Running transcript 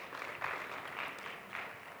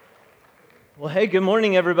Well, hey, good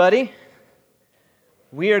morning, everybody.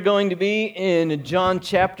 We are going to be in John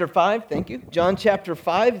chapter 5. Thank you. John chapter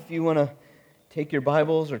 5, if you want to take your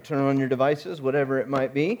Bibles or turn on your devices, whatever it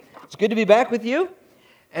might be. It's good to be back with you.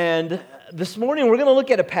 And this morning, we're going to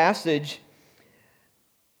look at a passage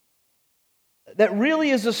that really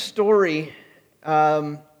is a story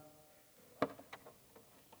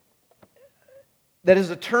that is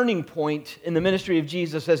a turning point in the ministry of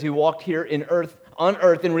Jesus as he walked here on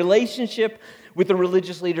earth in relationship with the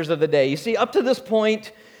religious leaders of the day. You see, up to this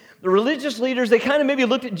point, the religious leaders, they kind of maybe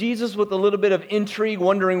looked at Jesus with a little bit of intrigue,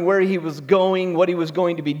 wondering where he was going, what he was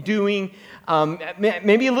going to be doing,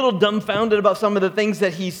 maybe a little dumbfounded about some of the things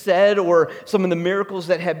that he said or some of the miracles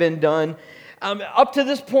that had been done. Up to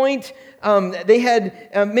this point, they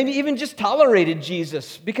had maybe even just tolerated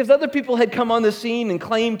Jesus because other people had come on the scene and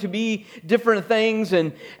claimed to be different things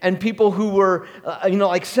and people who were,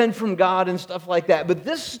 like sent from God and stuff like that. But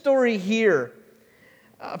this story here,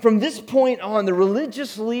 from this point on, the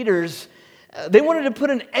religious leaders, they wanted to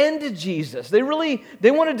put an end to Jesus. They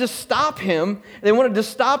wanted to stop him. They wanted to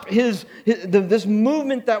stop this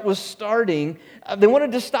movement that was starting. They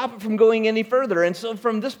wanted to stop it from going any further. And so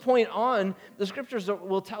from this point on, the scriptures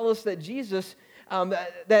will tell us that Jesus,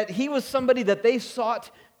 that he was somebody that they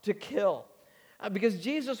sought to kill. Because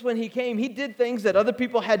Jesus, when he came, he did things that other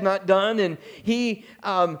people had not done, and he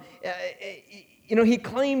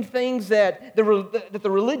claimed things that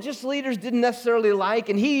the religious leaders didn't necessarily like,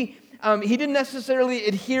 and he didn't necessarily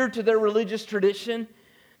adhere to their religious tradition.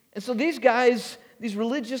 And so these guys, these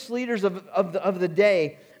religious leaders of the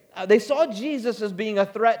day, they saw Jesus as being a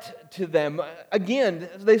threat to them. Again,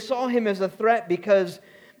 they saw him as a threat because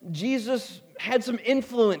Jesus had some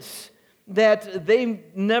influence that they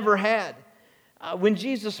never had. When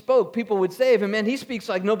Jesus spoke, people would say of him, man, he speaks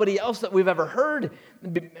like nobody else that we've ever heard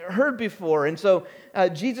before. And so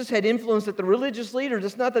Jesus had influence that the religious leaders,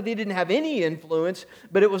 it's not that they didn't have any influence,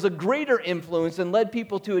 but it was a greater influence and led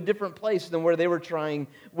people to a different place than where the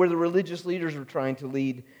religious leaders were trying to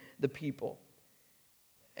lead the people.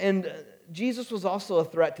 And Jesus was also a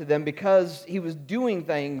threat to them because he was doing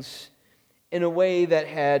things in a way that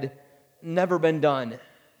had never been done,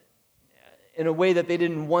 in a way that they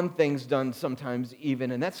didn't want things done sometimes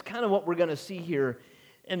even. And that's kind of what we're going to see here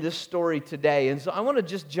in this story today. And so I want to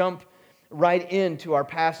just jump right into our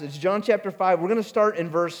passage. John chapter 5, we're going to start in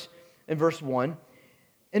verse 1.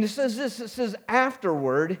 And it says this, it says,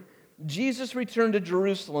 afterward, Jesus returned to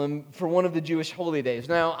Jerusalem for one of the Jewish holy days.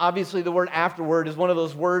 Now, obviously, the word afterward is one of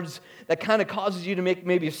those words that kind of causes you to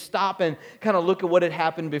maybe stop and kind of look at what had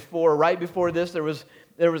happened before. Right before this, there was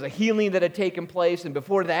a healing that had taken place, and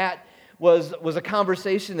before that, was a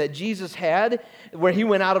conversation that Jesus had where he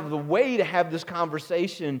went out of the way to have this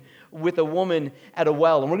conversation with a woman at a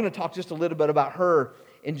well. And we're going to talk just a little bit about her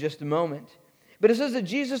in just a moment. But it says that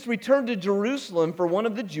Jesus returned to Jerusalem for one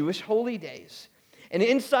of the Jewish holy days. And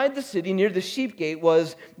inside the city near the sheep gate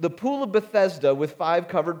was the pool of Bethesda with 5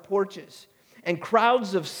 covered porches. And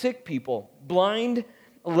crowds of sick people, blind,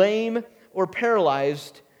 lame, or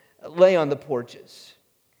paralyzed, lay on the porches.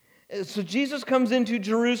 So Jesus comes into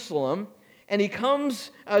Jerusalem, and he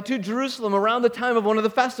comes to Jerusalem around the time of one of the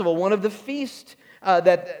festival, one of the feasts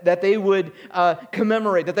that they would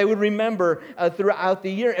commemorate, that they would remember throughout the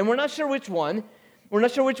year. And we're not sure which one.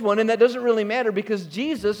 And that doesn't really matter because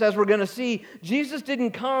Jesus, as we're going to see, Jesus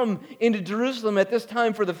didn't come into Jerusalem at this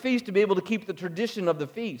time for the feast to be able to keep the tradition of the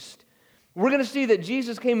feast. We're going to see that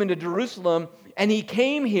Jesus came into Jerusalem, and he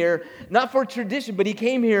came here not for tradition, but he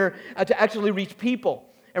came here to actually reach people.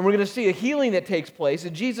 And we're going to see a healing that takes place.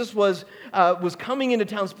 And Jesus was coming into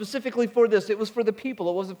town specifically for this. It was for the people.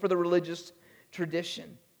 It wasn't for the religious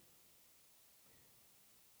tradition.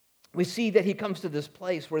 We see that he comes to this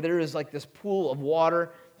place where there is like this pool of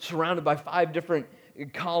water surrounded by 5 different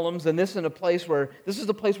columns. And this is a place where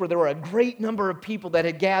there were a great number of people that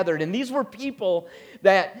had gathered. And these were people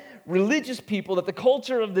religious people, that the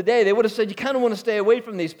culture of the day, they would have said, you kind of want to stay away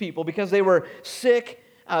from these people because they were sick,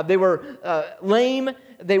 they were lame,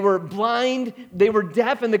 they were blind, they were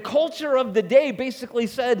deaf, and the culture of the day basically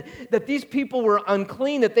said that these people were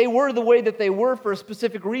unclean, that they were the way that they were for a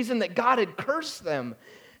specific reason, that God had cursed them.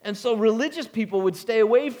 And so religious people would stay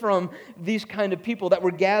away from these kind of people that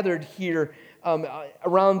were gathered here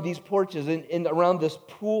around these porches and around this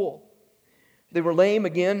pool. They were lame,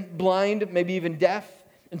 again, blind, maybe even deaf.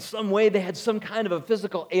 In some way, they had some kind of a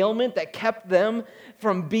physical ailment that kept them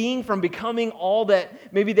from becoming all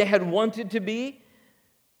that maybe they had wanted to be.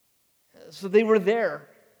 So they were there,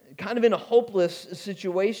 kind of in a hopeless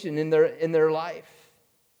situation in their life.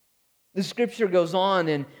 The scripture goes on,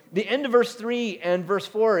 and the end of verse 3 and verse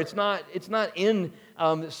 4, it's not in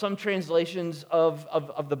some translations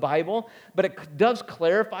of the Bible, but it does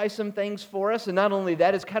clarify some things for us. And not only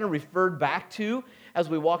that, it's kind of referred back to as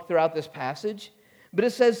we walk throughout this passage. But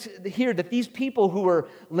it says here that these people who were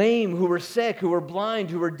lame, who were sick, who were blind,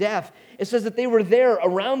 who were deaf, it says that they were there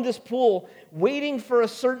around this pool waiting for a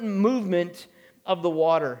certain movement of the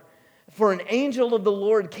water. For an angel of the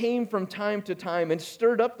Lord came from time to time and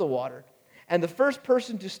stirred up the water. And the first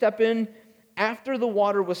person to step in after the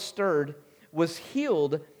water was stirred was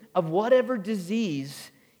healed of whatever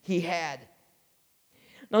disease he had.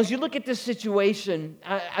 Now, as you look at this situation,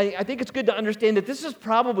 I think it's good to understand that this is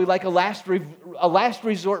probably like a last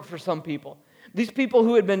resort for some people. These people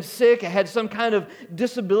who had been sick, had some kind of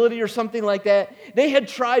disability or something like that, they had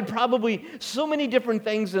tried probably so many different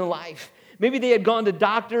things in life. Maybe they had gone to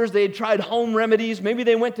doctors, they had tried home remedies, maybe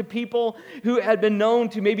they went to people who had been known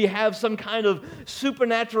to maybe have some kind of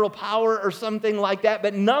supernatural power or something like that,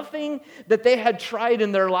 but nothing that they had tried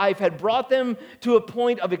in their life had brought them to a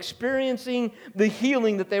point of experiencing the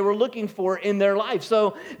healing that they were looking for in their life.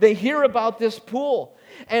 So they hear about this pool,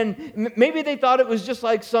 and maybe they thought it was just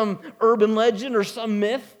like some urban legend or some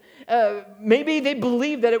myth. Maybe they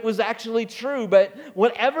believed that it was actually true, but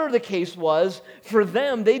whatever the case was, for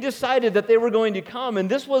them, they decided that they were going to come, and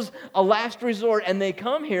this was a last resort, and they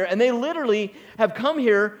come here, and they literally have come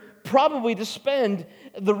here probably to spend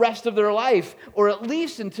the rest of their life, or at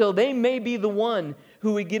least until they may be the one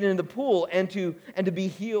who would get into the pool and to be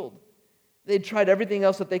healed. They'd tried everything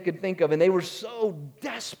else that they could think of, and they were so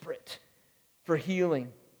desperate for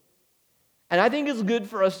healing. And I think it's good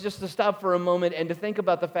for us just to stop for a moment and to think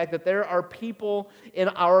about the fact that there are people in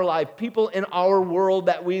our life, people in our world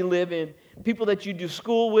that we live in, people that you do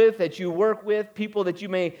school with, that you work with, people that you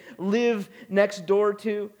may live next door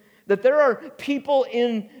to, that there are people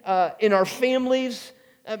in our families,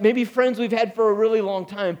 maybe friends we've had for a really long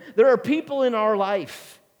time. There are people in our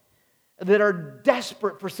life that are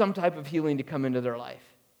desperate for some type of healing to come into their life.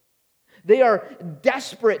 They are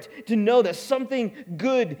desperate to know that something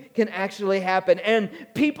good can actually happen. And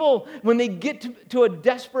people, when they get to a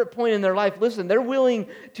desperate point in their life, listen, they're willing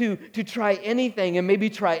to try anything and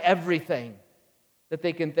maybe try everything that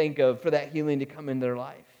they can think of for that healing to come in their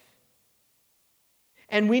life.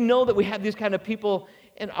 And we know that we have these kind of people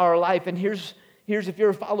in our life. And here's if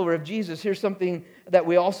you're a follower of Jesus, here's something that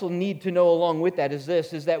we also need to know along with that is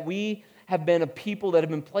that we have been a people that have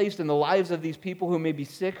been placed in the lives of these people who may be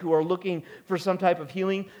sick, who are looking for some type of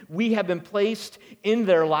healing. We have been placed in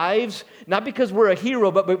their lives, not because we're a hero,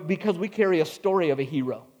 but because we carry a story of a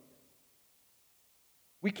hero.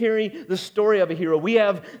 We carry the story of a hero. We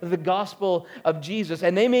have the gospel of Jesus,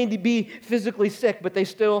 and they may be physically sick, but they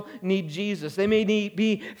still need Jesus. They may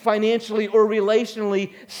be financially or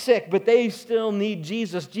relationally sick, but they still need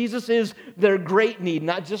Jesus. Jesus is their great need,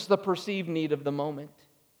 not just the perceived need of the moment.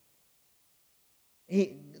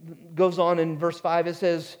 He goes on in verse 5, it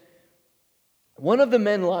says, one of the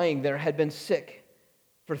men lying there had been sick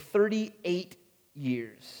for 38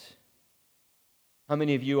 years. How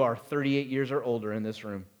many of you are 38 years or older in this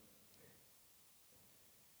room?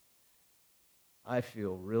 I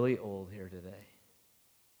feel really old here today.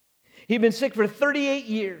 He'd been sick for 38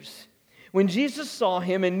 years. When Jesus saw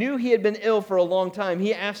him and knew he had been ill for a long time,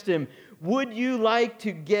 he asked him, "Would you like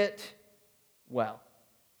to get well?"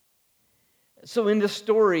 So in this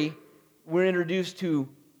story, we're introduced to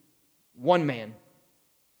one man.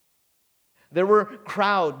 There were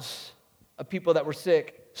crowds of people that were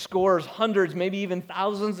sick, scores, hundreds, maybe even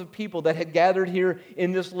thousands of people that had gathered here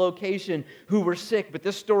in this location who were sick. But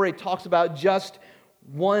this story talks about just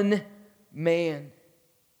one man.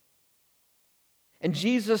 And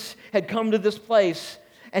Jesus had come to this place,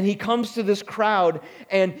 and he comes to this crowd,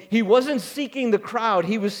 and he wasn't seeking the crowd,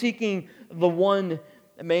 he was seeking the one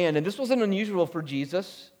man. And this wasn't unusual for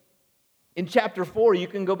Jesus. In chapter 4, you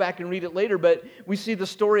can go back and read it later, but we see the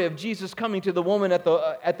story of Jesus coming to the woman at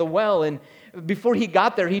the well, and before he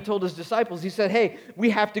got there, he told his disciples, he said, "Hey, we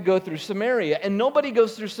have to go through Samaria." And nobody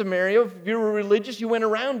goes through Samaria. If you were religious, you went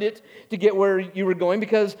around it to get where you were going,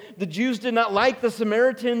 because the Jews did not like the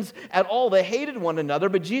Samaritans at all. They hated one another.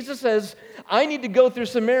 But Jesus says, "I need to go through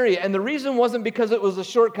Samaria." And the reason wasn't because it was a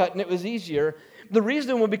shortcut and it was easier. The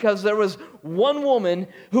reason was because there was one woman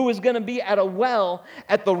who was going to be at a well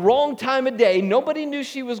at the wrong time of day. Nobody knew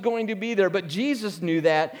she was going to be there, but Jesus knew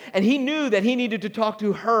that, and he knew that he needed to talk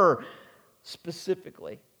to her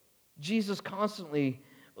specifically. Jesus constantly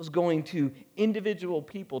was going to individual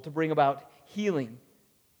people to bring about healing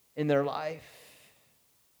in their life.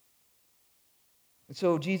 And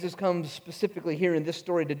so Jesus comes specifically here in this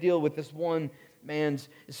story to deal with this one man's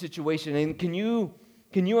situation. And can you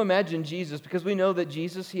imagine Jesus? Because we know that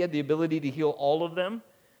Jesus, he had the ability to heal all of them.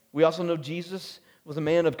 We also know Jesus was a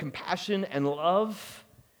man of compassion and love.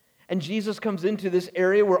 And Jesus comes into this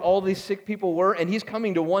area where all these sick people were, and he's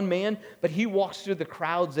coming to one man, but he walks through the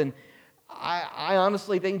crowds. And I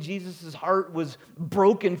honestly think Jesus' heart was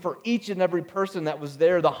broken for each and every person that was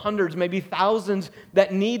there, the hundreds, maybe thousands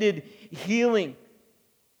that needed healing.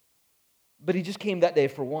 But he just came that day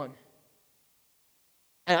for one.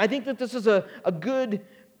 And I think that this is a good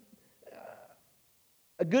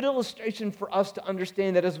illustration for us to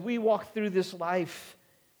understand that as we walk through this life,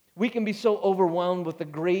 we can be so overwhelmed with the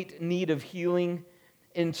great need of healing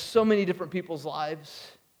in so many different people's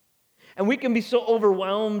lives. And we can be so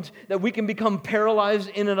overwhelmed that we can become paralyzed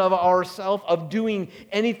in and of ourselves of doing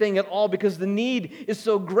anything at all because the need is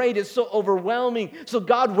so great, it's so overwhelming. So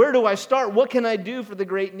God, where do I start? What can I do for the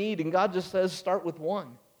great need? And God just says, start with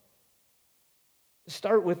one.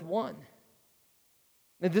 Start with one.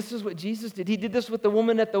 And this is what Jesus did. He did this with the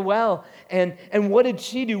woman at the well. And what did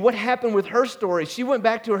she do? What happened with her story? She went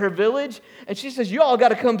back to her village and she says, you all got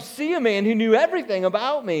to come see a man who knew everything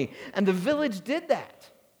about me. And the village did that.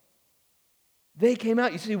 They came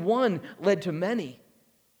out. You see, one led to many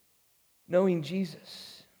knowing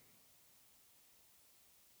Jesus.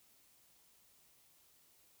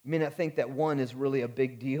 You may not think that one is really a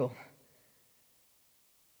big deal,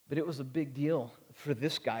 but it was a big deal for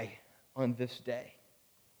this guy on this day.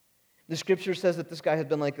 The scripture says that this guy has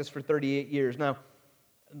been like this for 38 years. Now,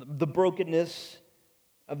 the brokenness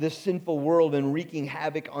of this sinful world and wreaking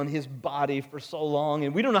havoc on his body for so long,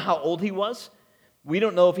 and we don't know how old he was. We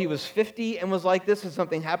don't know if he was 50 and was like this and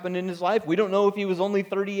something happened in his life. We don't know if he was only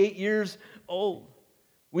 38 years old.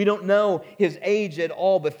 We don't know his age at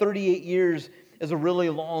all, but 38 years is a really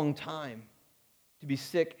long time to be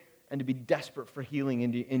sick and to be desperate for healing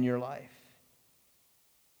in your life.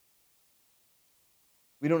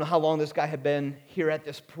 We don't know how long this guy had been here at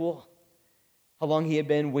this pool, how long he had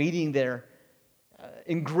been waiting there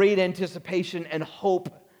in great anticipation and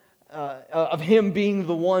hope of him being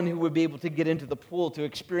the one who would be able to get into the pool to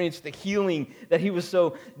experience the healing that he was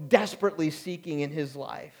so desperately seeking in his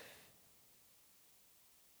life.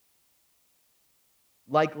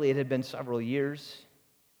 Likely it had been several years.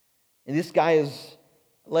 And this guy is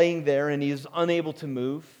laying there and he is unable to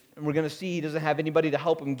move. And we're going to see he doesn't have anybody to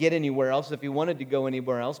help him get anywhere else if he wanted to go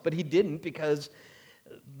anywhere else. But he didn't because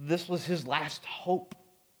this was his last hope.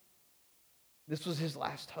 This was his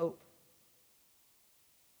last hope.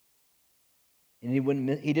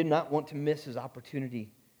 And he did not want to miss his opportunity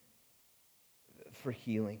for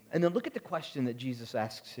healing. And then look at the question that Jesus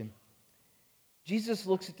asks him. Jesus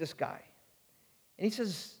looks at this guy and he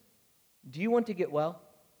says, do you want to get well?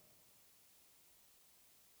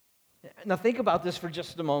 Now think about this for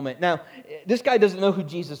just a moment. Now, this guy doesn't know who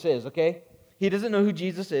Jesus is, okay? He doesn't know who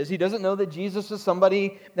Jesus is. He doesn't know that Jesus is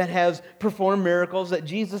somebody that has performed miracles, that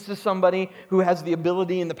Jesus is somebody who has the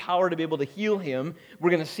ability and the power to be able to heal him.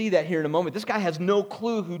 We're going to see that here in a moment. This guy has no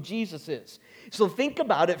clue who Jesus is. So think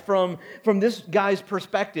about it from this guy's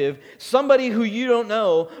perspective. Somebody who you don't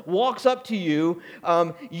know walks up to you.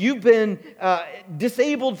 You've been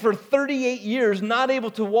disabled for 38 years, not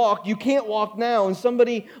able to walk. You can't walk now. And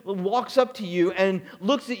somebody walks up to you and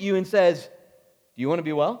looks at you and says, do you want to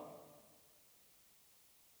be well?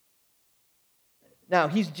 Now,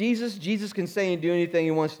 he's Jesus. Jesus can say and do anything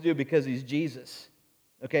he wants to do because he's Jesus.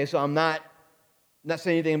 Okay, so I'm not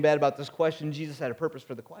saying anything bad about this question. Jesus had a purpose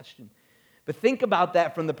for the question. But think about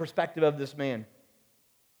that from the perspective of this man.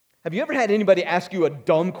 Have you ever had anybody ask you a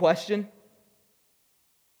dumb question?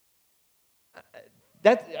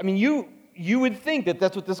 You would think that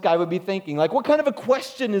that's what this guy would be thinking. Like, what kind of a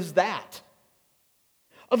question is that?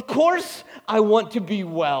 Of course I want to be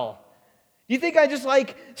well. Do you think I just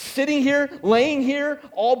like sitting here, laying here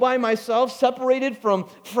all by myself, separated from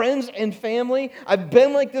friends and family? I've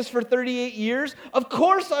been like this for 38 years. Of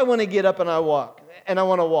course I want to get up and I want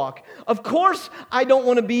to walk. Of course I don't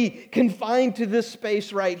want to be confined to this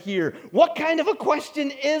space right here. What kind of a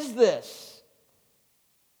question is this?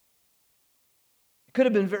 It could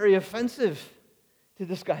have been very offensive to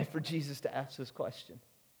this guy for Jesus to ask this question.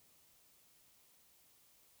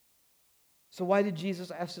 So why did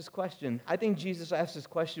Jesus ask this question? I think Jesus asked this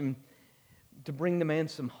question to bring the man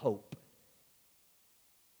some hope.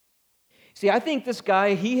 See, I think this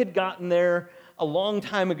guy, he had gotten there a long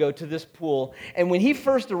time ago to this pool, and when he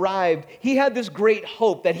first arrived, he had this great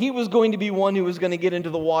hope that he was going to be one who was going to get into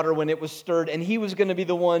the water when it was stirred, and he was going to be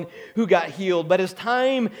the one who got healed. But as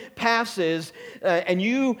time passes, and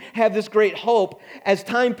you have this great hope, as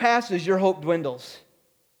time passes, your hope dwindles.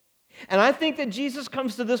 And I think that Jesus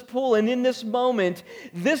comes to this pool, and in this moment,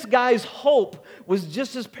 this guy's hope was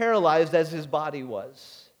just as paralyzed as his body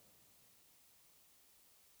was.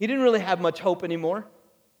 He didn't really have much hope anymore.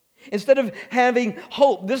 Instead of having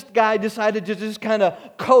hope, this guy decided to just kind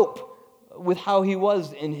of cope with how he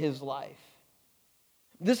was in his life.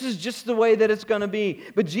 This is just the way that it's going to be.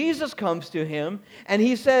 But Jesus comes to him, and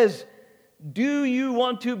he says, "Do you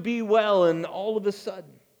want to be well?" And all of a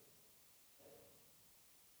sudden,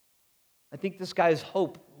 I think this guy's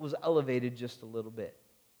hope was elevated just a little bit.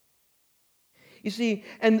 You see,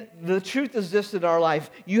 and the truth is this in our life.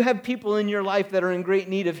 You have people in your life that are in great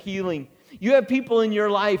need of healing. You have people in your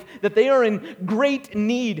life that they are in great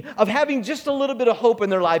need of having just a little bit of hope in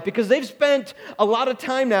their life because they've spent a lot of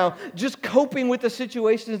time now just coping with the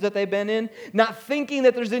situations that they've been in, not thinking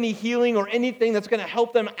that there's any healing or anything that's going to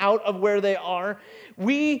help them out of where they are.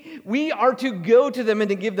 We are to go to them and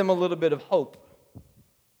to give them a little bit of hope.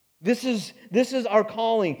 This is our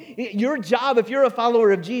calling. Your job, if you're a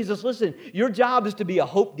follower of Jesus, listen, your job is to be a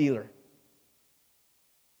hope dealer.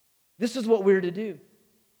 This is what we're to do.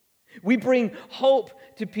 We bring hope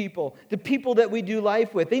to people, the people that we do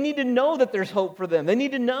life with. They need to know that there's hope for them. They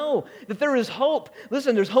need to know that there is hope.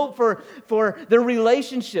 Listen, there's hope for their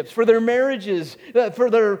relationships, for their marriages, for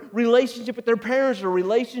their relationship with their parents or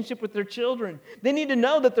relationship with their children. They need to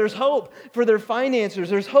know that there's hope for their finances.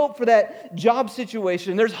 There's hope for that job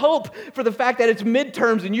situation. There's hope for the fact that it's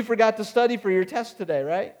midterms and you forgot to study for your test today,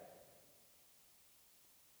 right?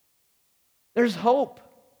 There's hope.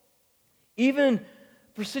 Even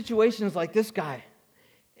for situations like this guy,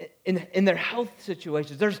 in their health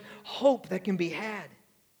situations, there's hope that can be had.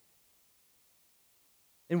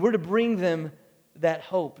 And we're to bring them that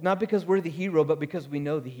hope, not because we're the hero, but because we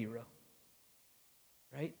know the hero.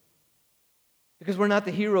 Right? Because we're not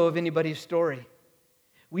the hero of anybody's story.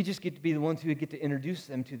 We just get to be the ones who get to introduce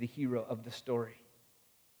them to the hero of the story.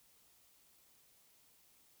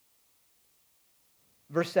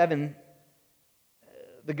 Verse 7,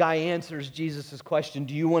 the guy answers Jesus' question,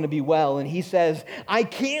 "Do you want to be well?" And he says, "I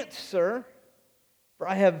can't, sir, for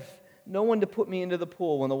I have no one to put me into the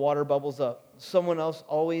pool when the water bubbles up. Someone else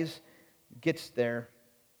always gets there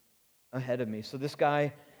ahead of me." So this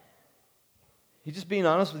guy, he's just being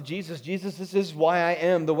honest with Jesus. "Jesus, this is why I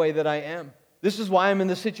am the way that I am. This is why I'm in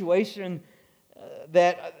the situation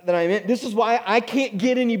that I'm in. This is why I can't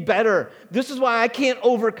get any better. This is why I can't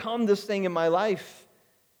overcome this thing in my life."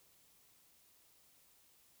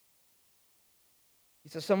 He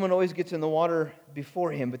says someone always gets in the water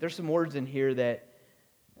before him, but there's some words in here that,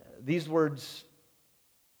 these words,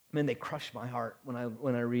 man, they crush my heart when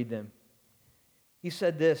I read them. He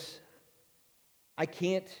said this, "I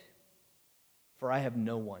can't, for I have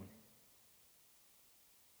no one."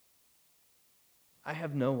 I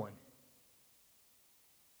have no one.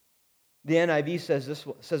 The NIV says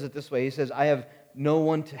it this way. He says, "I have no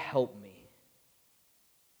one to help me."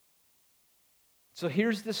 So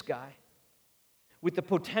here's this guy with the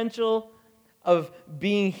potential of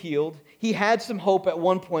being healed. He had some hope at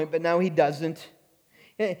one point, but now he doesn't.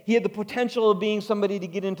 He had the potential of being somebody to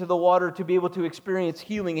get into the water to be able to experience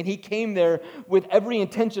healing, and he came there with every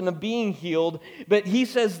intention of being healed. But he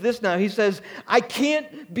says this now. He says, "I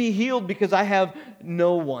can't be healed because I have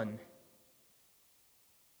no one."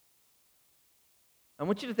 I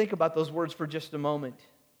want you to think about those words for just a moment.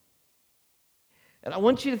 And I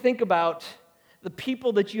want you to think about the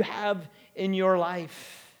people that you have in your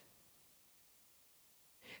life.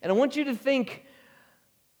 And I want you to think,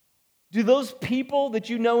 do those people that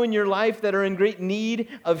you know in your life that are in great need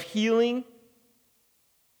of healing,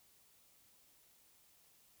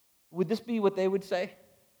 would this be what they would say?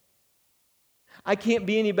 "I can't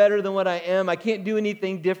be any better than what I am. I can't do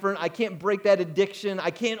anything different. I can't break that addiction. I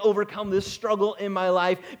can't overcome this struggle in my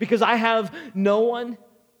life because I have no one."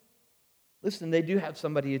 Listen, they do have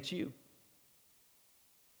somebody. It's you.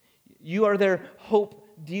 You are their hope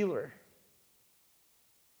dealer.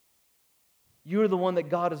 You are the one that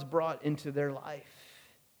God has brought into their life.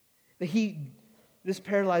 This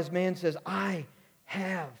paralyzed man says, "I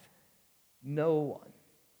have no one."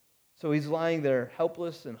 So he's lying there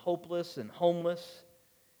helpless and hopeless and homeless.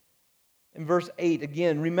 In verse 8,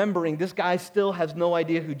 again, remembering this guy still has no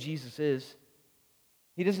idea who Jesus is.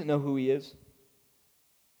 He doesn't know who he is.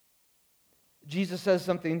 Jesus says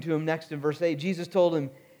something to him next in verse 8. Jesus told him,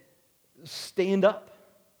 "Stand up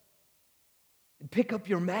and pick up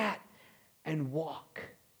your mat and walk."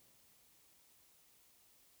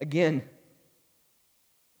 Again,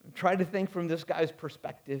 try to think from this guy's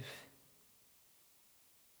perspective.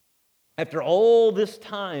 After all this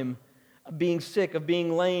time of being sick, of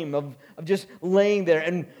being lame, of just laying there,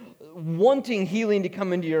 and wanting healing to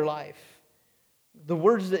come into your life, the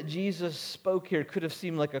words that Jesus spoke here could have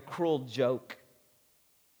seemed like a cruel joke.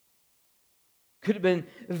 Could have been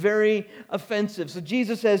very offensive. So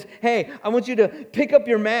Jesus says, hey, I want you to pick up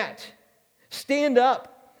your mat, stand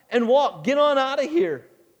up, and walk. Get on out of here.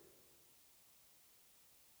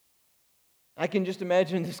 I can just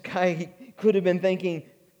imagine this guy, he could have been thinking,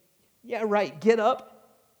 yeah, right, get up.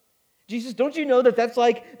 Jesus, don't you know that's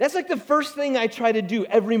like the first thing I try to do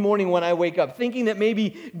every morning when I wake up, thinking that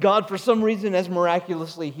maybe God for some reason has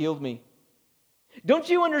miraculously healed me? Don't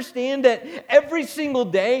you understand that every single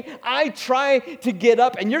day I try to get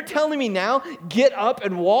up, and you're telling me now, get up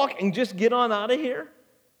and walk and just get on out of here?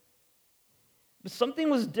 But something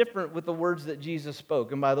was different with the words that Jesus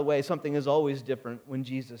spoke. And by the way, something is always different when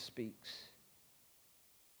Jesus speaks.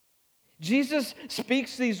 Jesus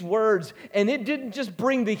speaks these words, and it didn't just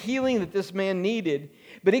bring the healing that this man needed,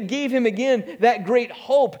 but it gave him again that great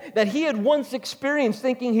hope that he had once experienced,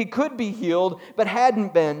 thinking he could be healed, but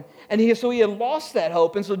hadn't been. And so he had lost that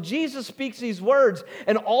hope. And so Jesus speaks these words,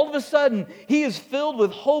 and all of a sudden, he is filled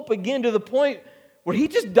with hope again to the point where he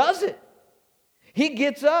just does it. He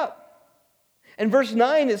gets up. And verse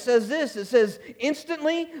 9, it says this. It says,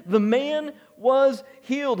 instantly the man was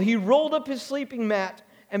healed. He rolled up his sleeping mat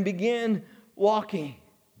and began walking.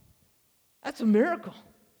 That's a miracle.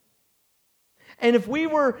 And if we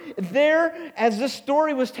were there as this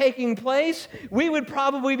story was taking place, we would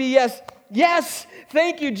probably be, yes,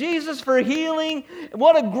 thank you, Jesus, for healing.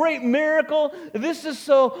 What a great miracle. This is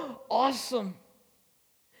so awesome.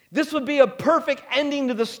 This would be a perfect ending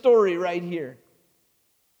to the story right here.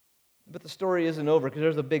 But the story isn't over because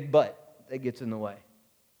there's a big but that gets in the way.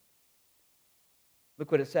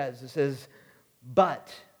 Look what it says. It says,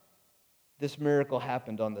 but this miracle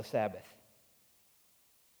happened on the Sabbath.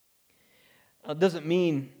 Now, it doesn't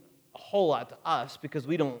mean a whole lot to us because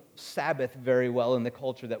we don't Sabbath very well in the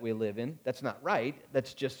culture that we live in. That's not right.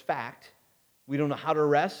 That's just fact. We don't know how to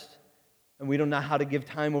rest, and we don't know how to give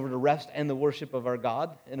time over to rest and the worship of our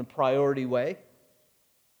God in a priority way.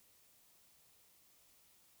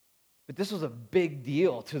 But this was a big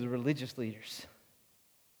deal to the religious leaders.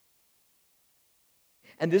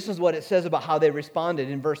 And this is what it says about how they responded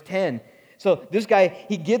in verse 10. So this guy,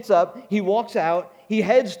 he gets up, he walks out, he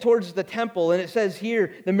heads towards the temple, and it says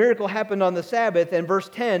here, the miracle happened on the Sabbath, and verse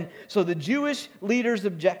 10, so the Jewish leaders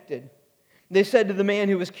objected. They said to the man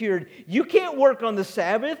who was cured, you can't work on the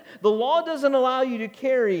Sabbath. The law doesn't allow you to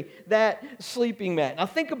carry that sleeping mat. Now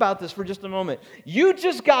think about this for just a moment. You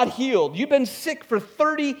just got healed. You've been sick for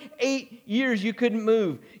 38 years. You couldn't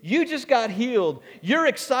move. You just got healed. You're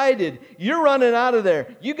excited. You're running out of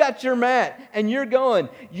there. You got your mat and you're going.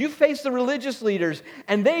 You face the religious leaders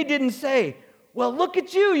and they didn't say, well, look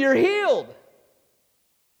at you. You're healed.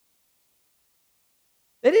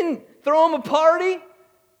 They didn't throw him a party.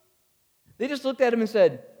 They just looked at him and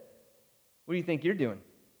said, what do you think you're doing?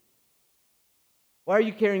 Why are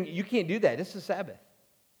you carrying? You can't do that. This is Sabbath.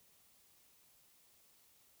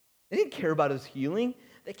 They didn't care about his healing.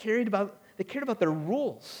 They cared about their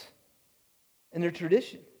rules and their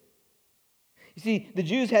tradition. You see, the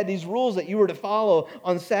Jews had these rules that you were to follow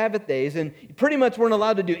on Sabbath days, and you pretty much weren't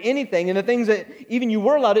allowed to do anything. And the things that even you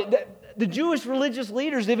were allowed to, the Jewish religious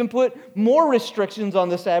leaders even put more restrictions on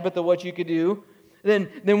the Sabbath of what you could do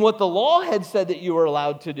than what the law had said that you were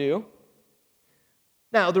allowed to do.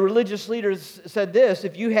 Now, the religious leaders said this: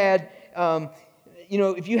 if you had,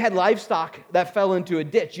 if you had livestock that fell into a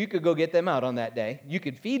ditch, you could go get them out on that day. You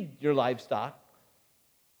could feed your livestock.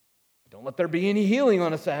 Don't let there be any healing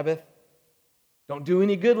on a Sabbath. Don't do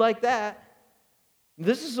any good like that.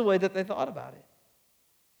 This is the way that they thought about it.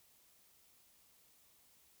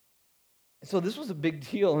 So this was a big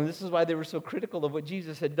deal, and this is why they were so critical of what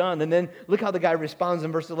Jesus had done. And then look how the guy responds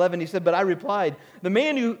in verse 11. He said, but he replied, the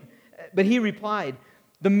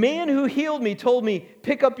man who healed me told me,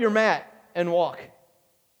 pick up your mat and walk.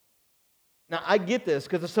 Now, I get this,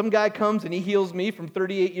 because if some guy comes and he heals me from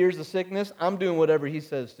 38 years of sickness, I'm doing whatever he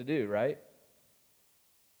says to do, right?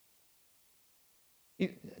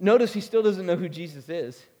 Notice he still doesn't know who Jesus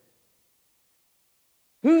is.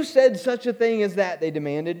 Who said such a thing as that, they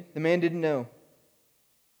demanded. The man didn't know.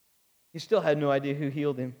 He still had no idea who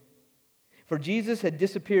healed him. For Jesus had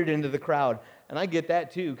disappeared into the crowd. And I get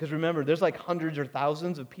that too, because remember, there's like hundreds or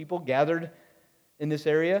thousands of people gathered in this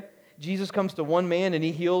area. Jesus comes to one man and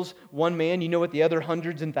he heals one man. You know what the other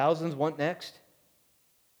hundreds and thousands want next?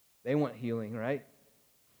 They want healing, right?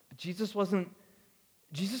 But Jesus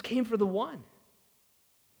came for the one.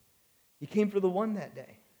 He came for the one that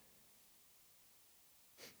day.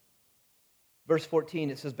 Verse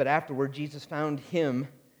 14, it says, but afterward Jesus found him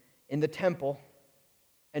in the temple,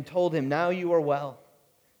 and told him, "Now you are well,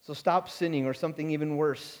 so stop sinning or something even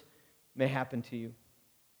worse may happen to you."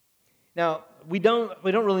 Now, we don't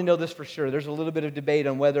really know this for sure. There's a little bit of debate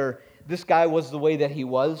on whether this guy was the way that he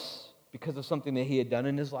was because of something that he had done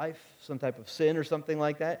in his life, some type of sin or something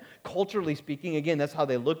like that. Culturally speaking, again, that's how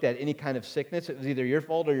they looked at any kind of sickness. It was either your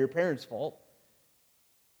fault or your parents' fault.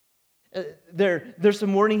 There's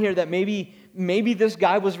some warning here that maybe this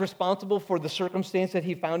guy was responsible for the circumstance that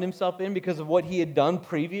he found himself in because of what he had done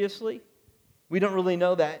previously. We don't really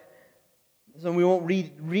know that, so we won't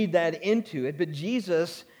read that into it. But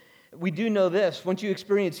Jesus, we do know this: once you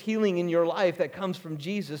experience healing in your life, that comes from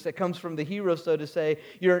Jesus, that comes from the hero, so to say.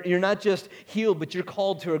 You're not just healed, but you're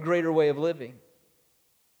called to a greater way of living.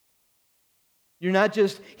 You're not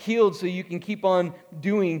just healed so you can keep on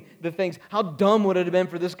doing the things. How dumb would it have been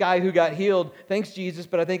for this guy who got healed? Thanks, Jesus,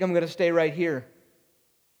 but I think I'm going to stay right here.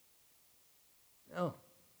 No.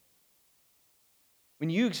 When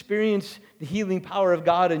you experience the healing power of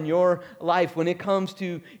God in your life, when it comes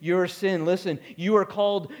to your sin, listen, you are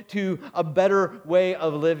called to a better way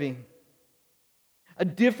of living, a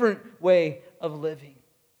different way of living.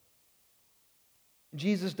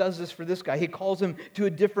 Jesus does this for this guy. He calls him to a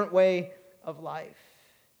different way of life.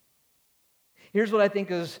 Here's what I think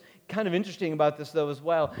is kind of interesting about this, though, as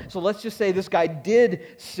well. So let's just say this guy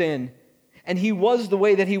did sin, and he was the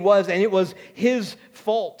way that he was, and it was his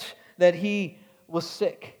fault that he was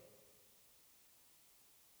sick.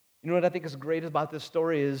 You know what I think is great about this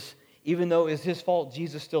story is, even though it was his fault,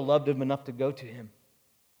 Jesus still loved him enough to go to him.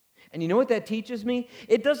 And you know what that teaches me?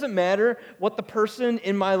 It doesn't matter what the person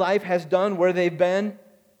in my life has done, where they've been,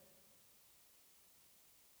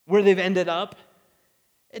 where they've ended up.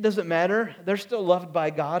 It doesn't matter. They're still loved by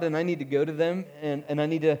God, and I need to go to them, and I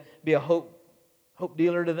need to be a hope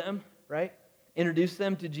dealer to them, right? Introduce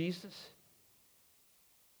them to Jesus.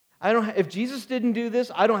 If Jesus didn't do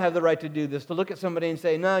this, I don't have the right to do this, to look at somebody and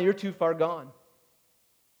say, "No, you're too far gone."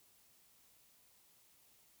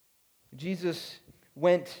 Jesus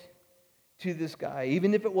went to this guy.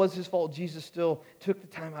 Even if it was his fault, Jesus still took the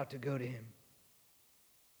time out to go to him.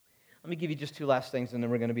 Let me give you just two last things, and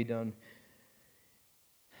then we're going to be done.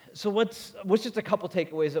 So what's just a couple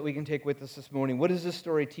takeaways that we can take with us this morning? What does this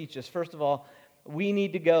story teach us? First of all, we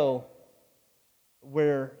need to go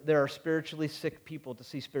where there are spiritually sick people to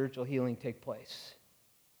see spiritual healing take place.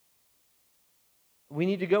 We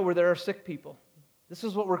need to go where there are sick people. This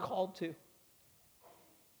is what we're called to.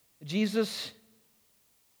 Jesus,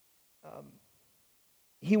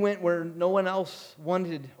 he went where no one else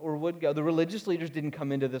wanted or would go. The religious leaders didn't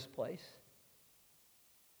come into this place.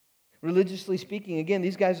 Religiously speaking, again,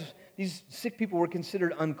 these sick people were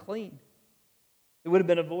considered unclean. They would have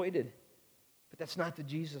been avoided. But that's not the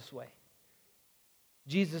Jesus way.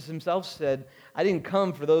 Jesus himself said, "I didn't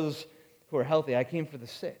come for those who are healthy. I came for the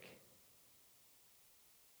sick."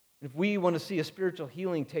 If we want to see a spiritual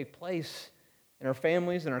healing take place in our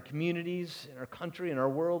families, in our communities, in our country, in our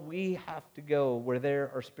world, we have to go where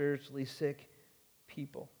there are spiritually sick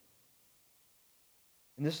people.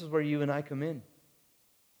 And this is where you and I come in.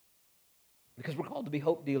 Because we're called to be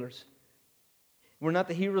hope dealers. We're not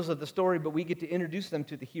the heroes of the story, but we get to introduce them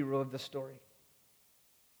to the hero of the story.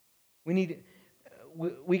 We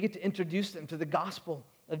get to introduce them to the gospel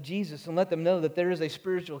of Jesus and let them know that there is a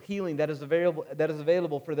spiritual healing that is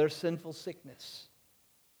available for their sinful sickness.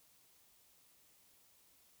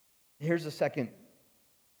 Here's the second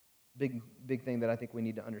big thing that I think we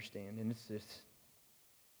need to understand, and it's this.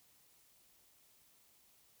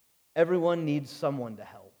 Everyone needs someone to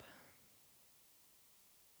help.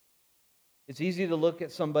 It's easy to look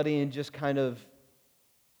at somebody and just kind of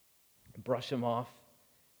brush them off.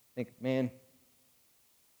 Think, man,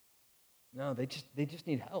 no, they just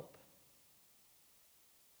need help.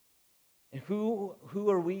 And who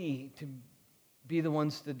are we to be the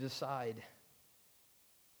ones to decide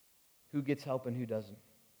who gets help and who doesn't?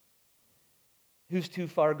 Who's too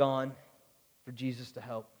far gone for Jesus to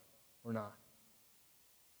help or not?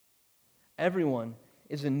 Everyone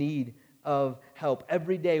is in need of help.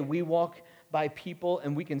 Every day we walk by people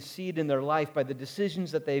and we can see it in their life by the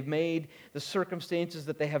decisions that they've made, the circumstances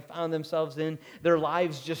that they have found themselves in. Their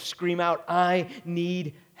lives just scream out, "I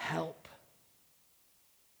need help."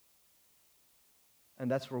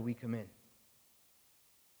 And that's where we come in.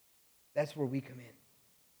 That's where we come in.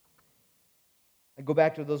 I go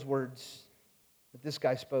back to those words that this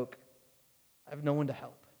guy spoke. I have no one to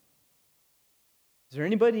help. Is there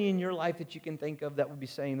anybody in your life that you can think of that would be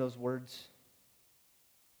saying those words?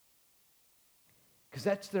 Because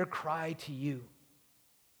that's their cry to you,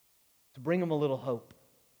 to bring them a little hope,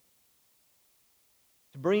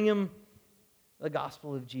 to bring them the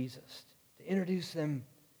gospel of Jesus, to introduce them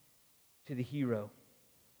to the hero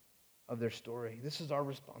of their story. This is our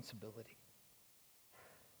responsibility.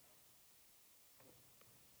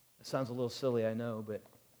 It sounds a little silly, I know, but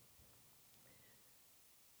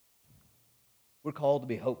we're called to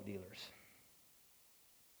be hope dealers.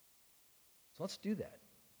 So let's do that.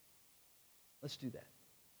 Let's do that.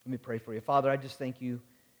 Let me pray for you. Father, I just thank you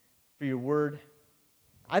for your word.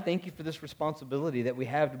 I thank you for this responsibility that we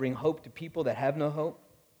have to bring hope to people that have no hope,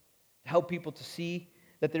 to help people to see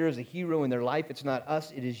that there is a hero in their life. It's not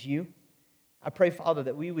us, it is you. I pray, Father,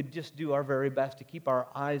 that we would just do our very best to keep our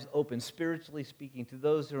eyes open, spiritually speaking, to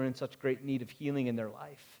those who are in such great need of healing in their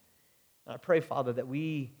life. And I pray, Father, that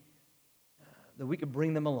we could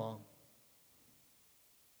bring them along.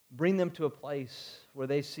 Bring them to a place where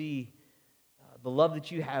they see the love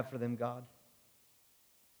that you have for them, God,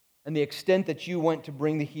 and the extent that you went to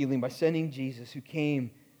bring the healing by sending Jesus, who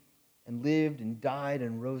came and lived and died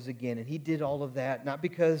and rose again. And he did all of that, not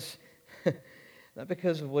because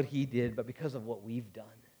of what he did, but because of what we've done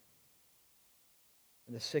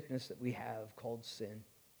and the sickness that we have called sin.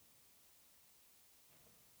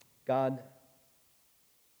 God,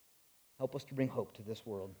 help us to bring hope to this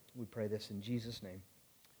world. We pray this in Jesus' name.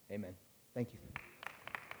 Amen. Thank you.